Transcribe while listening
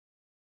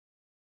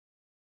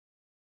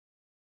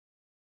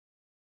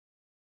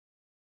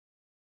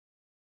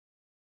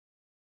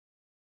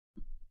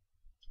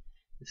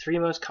The three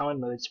most common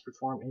modes to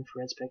perform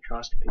infrared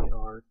spectroscopy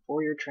are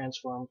Fourier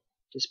Transform,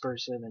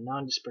 dispersive, and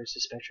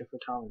non-dispersive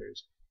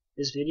spectrophotometers.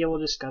 This video will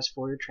discuss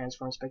Fourier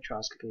Transform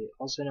Spectroscopy,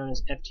 also known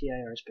as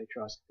ftir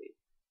spectroscopy.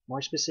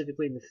 More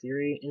specifically, the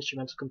theory,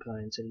 instrumental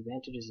components, and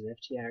advantages of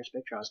ftir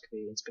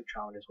spectroscopy and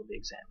spectrometers will be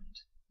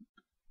examined.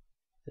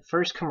 The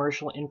first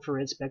commercial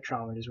infrared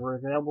spectrometers were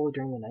available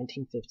during the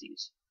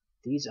 1950s.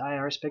 These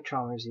IR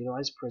spectrometers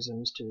utilized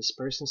prisms to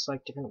disperse and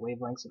select different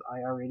wavelengths of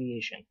IR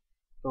radiation,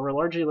 but were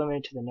largely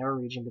limited to the narrow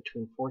region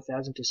between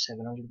 4,000 to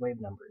 700 wave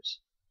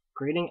numbers.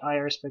 Grading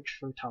IR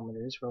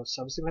spectrophotometers were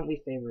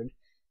subsequently favored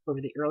over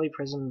the early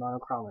prism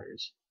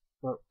monochrometers,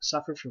 but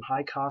suffered from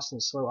high cost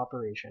and slow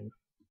operation.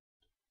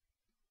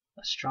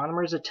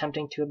 Astronomers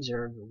attempting to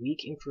observe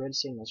weak infrared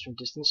signals from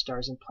distant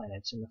stars and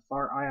planets in the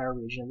far IR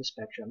region of the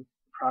spectrum,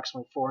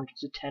 approximately 400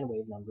 to 10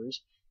 wave numbers,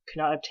 could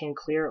not obtain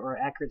clear or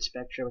accurate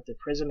spectra with the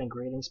prism and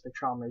grating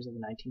spectrometers of the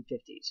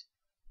 1950s.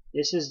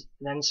 This has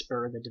then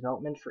spurred the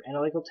development for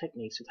analytical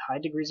techniques with high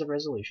degrees of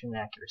resolution and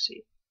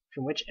accuracy,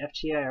 from which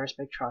ftir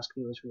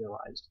spectroscopy was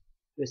realized.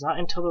 It was not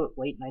until the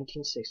late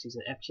 1960s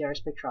that ftir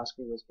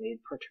spectroscopy was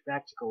made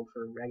practical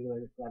for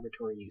regular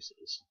laboratory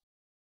uses.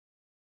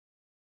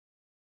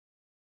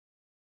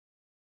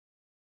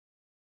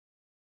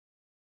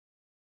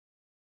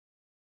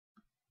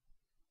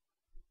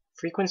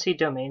 Frequency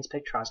domain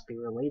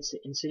spectroscopy relates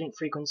the incident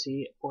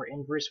frequency or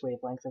inverse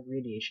wavelength of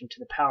radiation to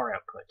the power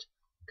output.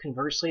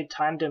 Conversely,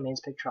 time domain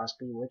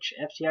spectroscopy, which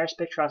ftir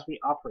spectroscopy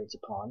operates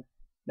upon,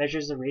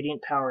 measures the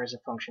radiant power as a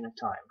function of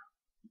time.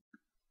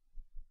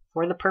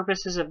 For the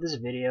purposes of this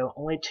video,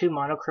 only two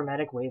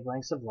monochromatic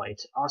wavelengths of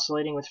light,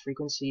 oscillating with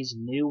frequencies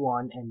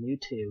nu1 and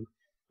nu2,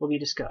 will be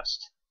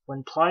discussed.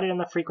 When plotted on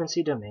the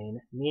frequency domain,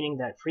 meaning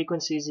that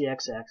frequency is the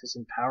x-axis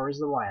and power is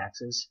the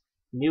y-axis,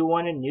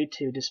 nu1 and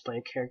nu2 display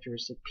a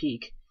characteristic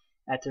peak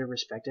at their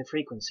respective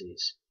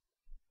frequencies.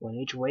 When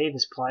each wave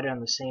is plotted on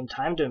the same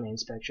time domain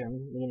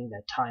spectrum, meaning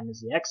that time is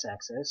the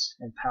x-axis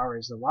and power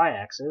is the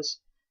y-axis,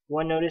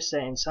 one notices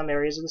that in some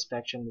areas of the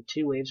spectrum the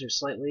two waves are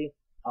slightly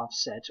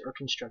offset or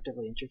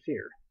constructively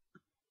interfere.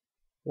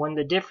 When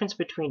the difference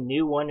between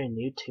nu1 and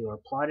nu2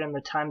 are plotted on the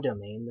time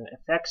domain, the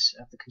effects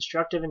of the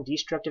constructive and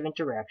destructive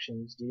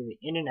interactions due to the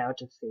in and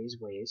out of phase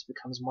waves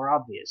becomes more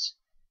obvious.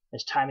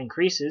 As time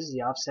increases,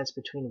 the offsets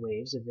between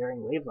waves of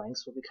varying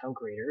wavelengths will become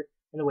greater,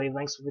 and the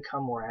wavelengths will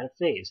become more out of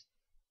phase,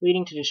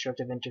 leading to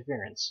destructive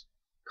interference.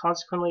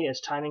 Consequently,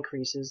 as time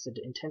increases,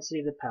 the intensity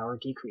of the power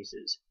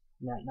decreases.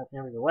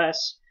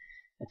 Nevertheless,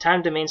 a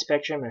time domain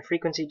spectrum and a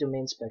frequency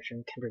domain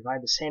spectrum can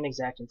provide the same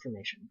exact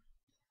information.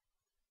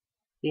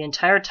 The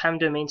entire time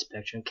domain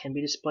spectrum can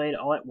be displayed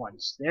all at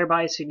once,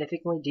 thereby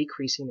significantly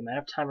decreasing the amount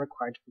of time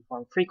required to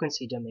perform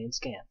frequency domain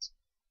scans.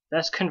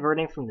 Thus,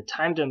 converting from the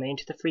time domain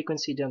to the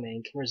frequency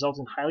domain can result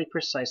in highly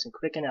precise and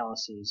quick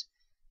analyses,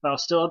 while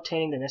still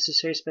obtaining the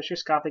necessary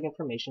spectroscopic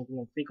information from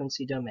the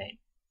frequency domain.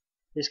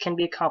 This can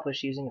be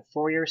accomplished using a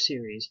Fourier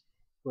series,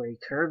 where a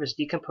curve is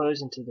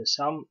decomposed into the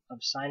sum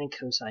of sine and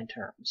cosine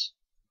terms.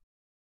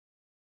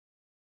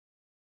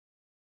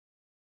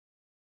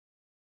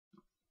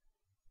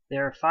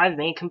 There are five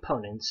main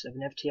components of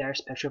an ftir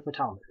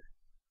spectrophotometer.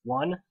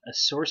 1. A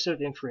source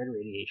of infrared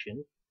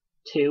radiation.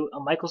 2. A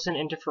Michelson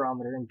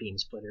interferometer and beam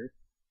splitter.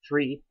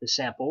 3. The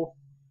sample.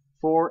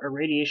 4. A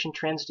radiation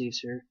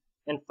transducer.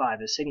 And 5.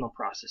 A signal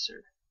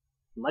processor.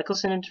 The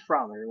Michelson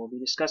interferometer will be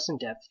discussed in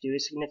depth due to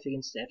its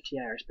significance to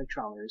ftir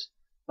spectrometers,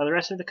 while the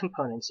rest of the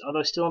components,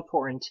 although still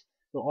important,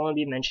 will only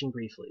be mentioned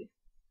briefly.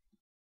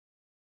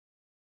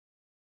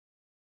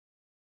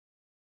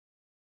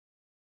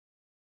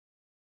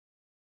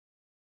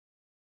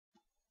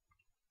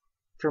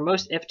 For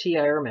most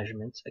ftir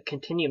measurements, a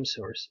continuum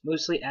source,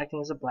 mostly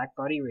acting as a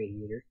blackbody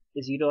radiator,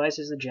 is utilized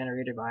as the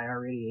generator of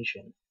IR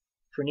radiation.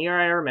 For near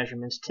IR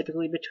measurements,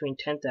 typically between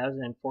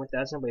 10,000 and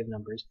 4,000 wave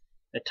numbers,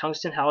 a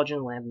tungsten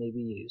halogen lamp may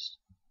be used.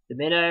 The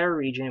mid-IR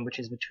region, which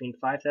is between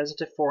 5,000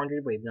 to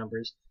 400 wave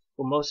numbers,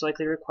 will most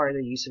likely require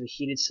the use of a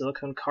heated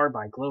silicon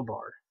carbide glow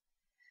bar.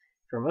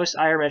 For most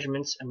IR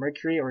measurements, a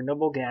mercury or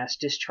noble gas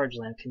discharge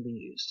lamp can be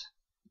used.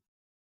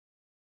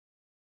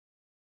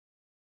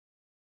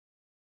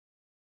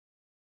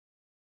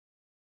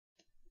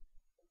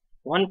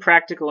 One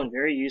practical and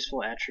very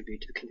useful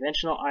attribute of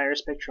conventional IR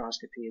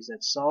spectroscopy is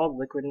that solid,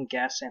 liquid, and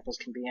gas samples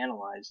can be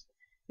analyzed.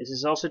 This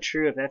is also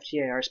true of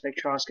ftir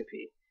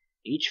spectroscopy.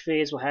 Each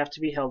phase will have to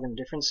be held in a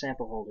different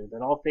sample holder,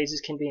 but all phases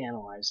can be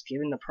analyzed,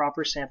 given the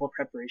proper sample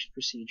preparation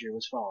procedure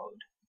was followed.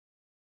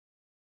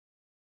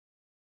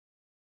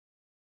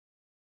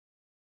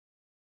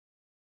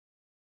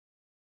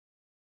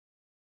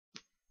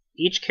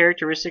 Each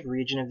characteristic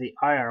region of the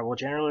IR will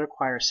generally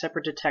require a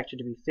separate detector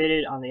to be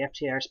fitted on the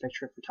ftir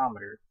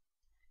spectrophotometer.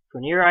 For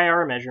near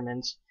IR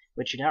measurements,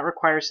 which do not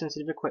require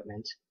sensitive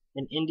equipment,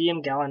 an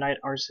indium galanite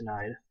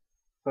arsenide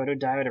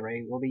photodiode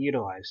array will be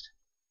utilized.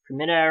 For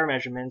mid-IR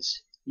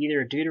measurements,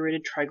 either a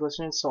deuterated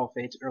triglycerin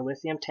sulfate or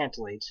lithium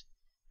tantalate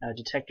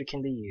detector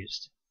can be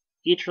used.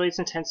 Each relates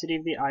intensity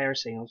of the IR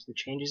signal to the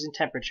changes in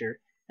temperature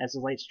as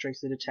the light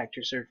strikes the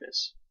detector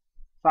surface.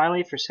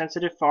 Finally, for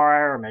sensitive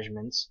far IR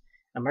measurements,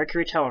 A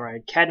mercury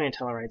telluride, cadmium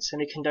telluride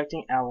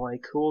semiconducting alloy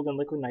cooled in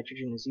liquid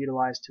nitrogen is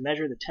utilized to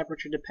measure the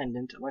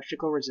temperature-dependent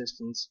electrical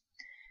resistance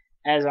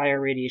as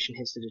IR radiation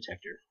hits the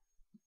detector.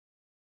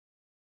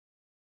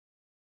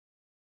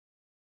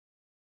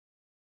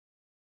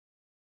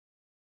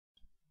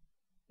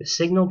 The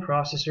signal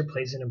processor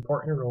plays an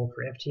important role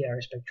for FTIR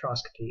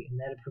spectroscopy in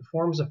that it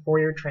performs a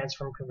Fourier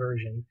transform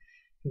conversion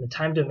from the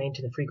time domain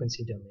to the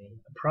frequency domain,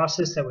 a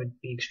process that would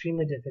be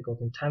extremely difficult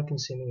and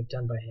time-consuming if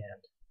done by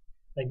hand.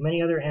 Like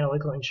many other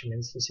analytical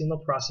instruments, the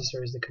signal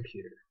processor is the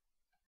computer.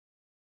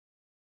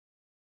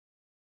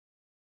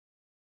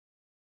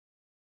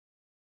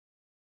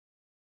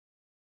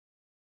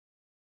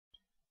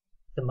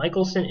 The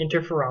Michelson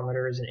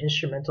interferometer is an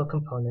instrumental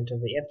component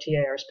of the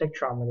FTIR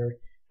spectrometer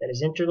that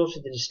is integral to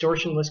the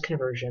distortionless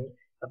conversion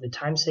of the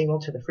time signal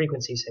to the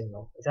frequency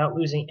signal without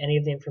losing any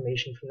of the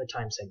information from the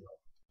time signal.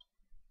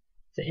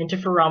 The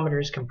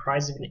interferometer is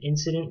comprised of an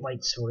incident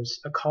light source,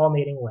 a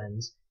collimating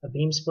lens, a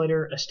beam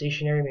splitter, a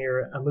stationary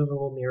mirror, a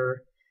movable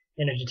mirror,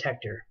 and a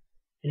detector.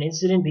 An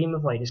incident beam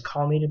of light is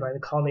collimated by the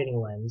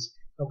collimating lens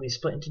and will be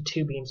split into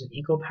two beams of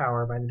equal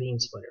power by the beam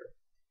splitter.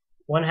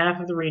 One half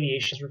of the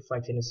radiation is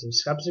reflected and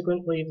is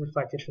subsequently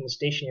reflected from the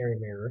stationary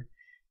mirror,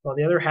 while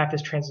the other half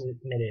is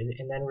transmitted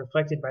and then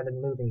reflected by the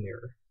moving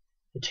mirror.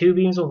 The two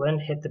beams will then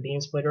hit the beam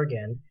splitter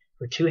again,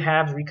 where two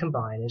halves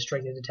recombine and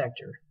strike the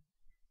detector.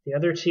 The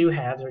other two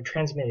halves are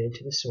transmitted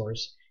to the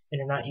source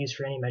and are not used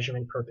for any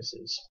measurement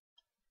purposes.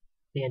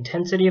 The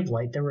intensity of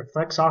light that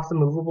reflects off the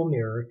movable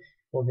mirror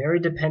will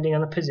vary depending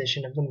on the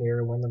position of the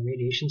mirror when the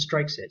radiation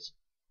strikes it.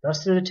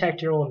 Thus the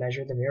detector will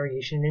measure the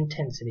variation in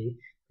intensity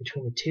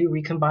between the two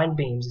recombined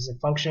beams as a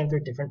function of their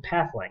different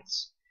path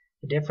lengths.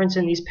 The difference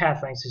in these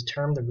path lengths is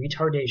termed the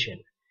retardation,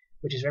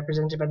 which is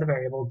represented by the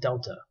variable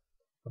delta.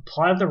 A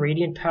plot of the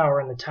radiant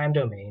power in the time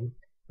domain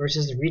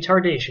versus the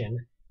retardation,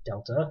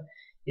 delta,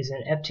 is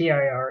an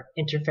FTIR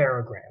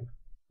interferogram,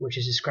 which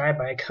is described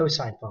by a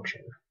cosine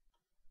function.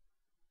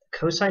 The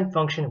cosine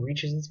function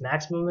reaches its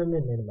maximum and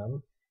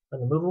minimum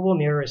when the movable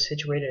mirror is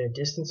situated at a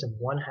distance of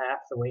 1/2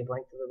 the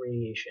wavelength of the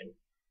radiation.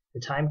 The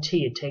time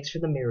t it takes for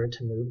the mirror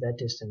to move that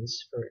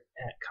distance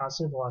at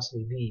constant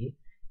velocity v,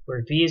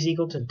 where v is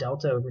equal to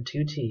delta over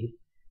 2t,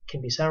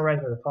 can be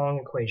summarized by the following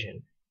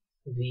equation: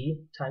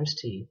 v times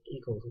t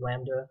equals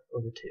lambda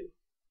over 2.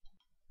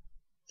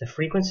 The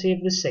frequency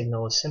of the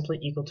signal is simply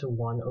equal to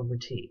 1 over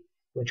t,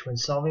 which when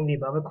solving the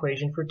above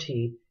equation for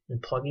t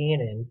and plugging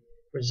it in,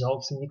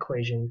 results in the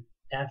equation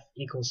f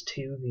equals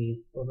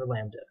 2v over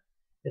lambda.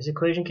 This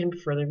equation can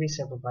further be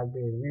simplified by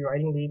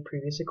rewriting the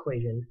previous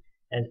equation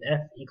as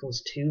f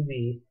equals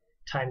 2v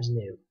times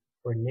nu,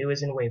 where nu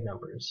is in wave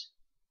numbers.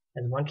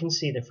 As one can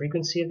see, the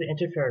frequency of the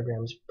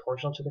interferogram is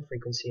proportional to the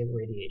frequency of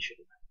radiation.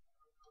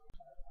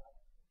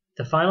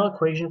 The final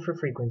equation for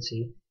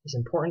frequency is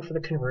important for the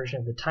conversion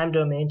of the time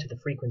domain to the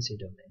frequency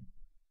domain.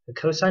 The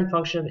cosine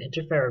function of the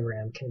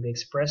interferogram can be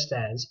expressed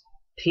as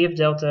p of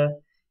delta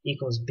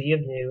equals b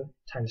of nu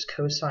times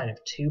cosine of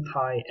 2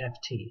 pi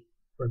ft,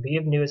 where b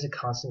of nu is a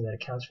constant that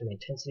accounts for the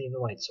intensity of the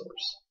light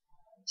source.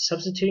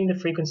 Substituting the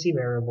frequency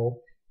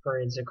variable for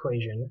its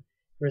equation,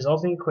 the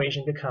resulting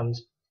equation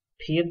becomes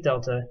p of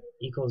delta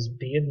equals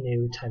b of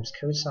nu times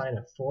cosine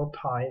of 4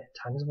 pi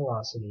times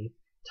velocity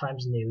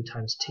times nu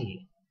times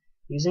t.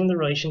 Using the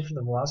relation for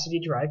the velocity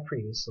derived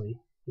previously,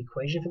 the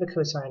equation for the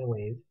cosine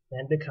wave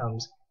then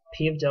becomes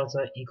p of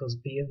delta equals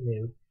b of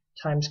nu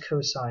times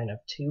cosine of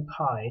 2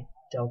 pi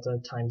delta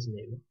times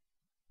nu.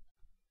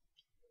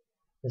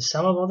 The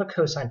sum of all the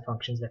cosine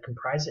functions that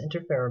comprise the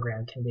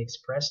interferogram can be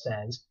expressed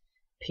as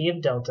p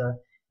of delta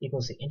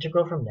equals the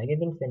integral from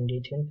negative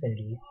infinity to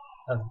infinity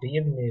of b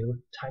of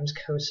nu times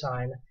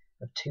cosine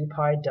of 2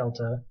 pi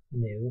delta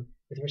nu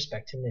with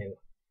respect to nu.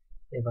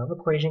 The above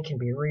equation can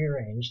be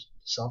rearranged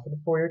to solve for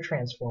the Fourier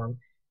transform,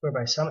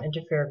 whereby some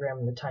interferogram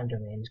in the time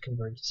domain is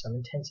converted to some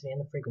intensity in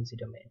the frequency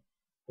domain.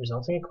 The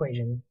resulting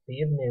equation,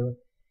 b of nu,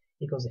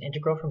 equals the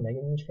integral from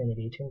negative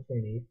infinity to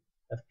infinity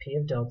of p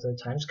of delta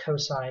times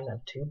cosine of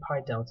 2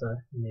 pi delta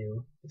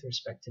nu with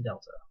respect to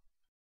delta.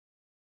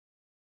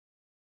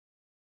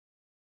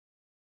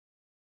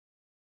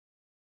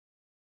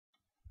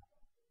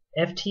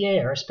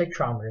 FTIR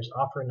spectrometers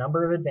offer a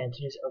number of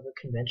advantages over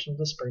conventional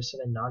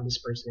dispersive and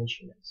non-dispersive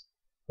instruments.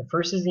 The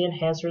first is the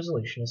enhanced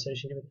resolution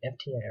associated with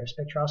FTIR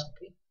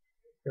spectroscopy.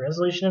 The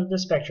resolution of the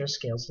spectra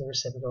scales to the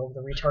reciprocal of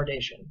the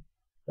retardation.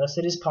 Thus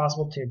it is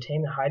possible to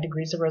obtain high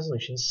degrees of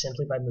resolution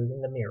simply by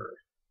moving the mirror.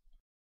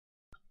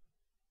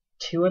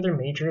 Two other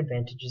major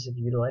advantages of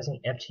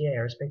utilizing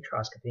FTIR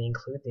spectroscopy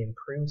include the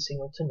improved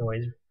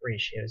signal-to-noise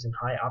ratios and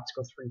high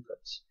optical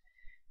throughputs,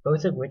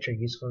 both of which are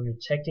useful for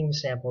detecting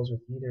samples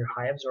with either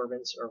high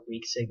absorbance or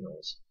weak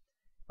signals.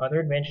 Other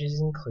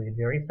advantages include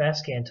very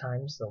fast scan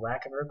times, the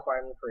lack of a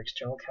requirement for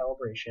external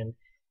calibration,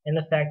 and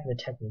the fact that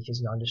the technique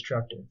is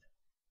non-destructive.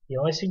 The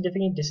only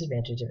significant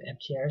disadvantage of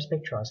FTIR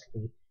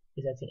spectroscopy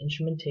is that the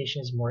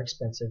instrumentation is more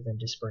expensive than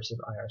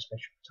dispersive IR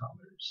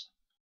spectrophotometers.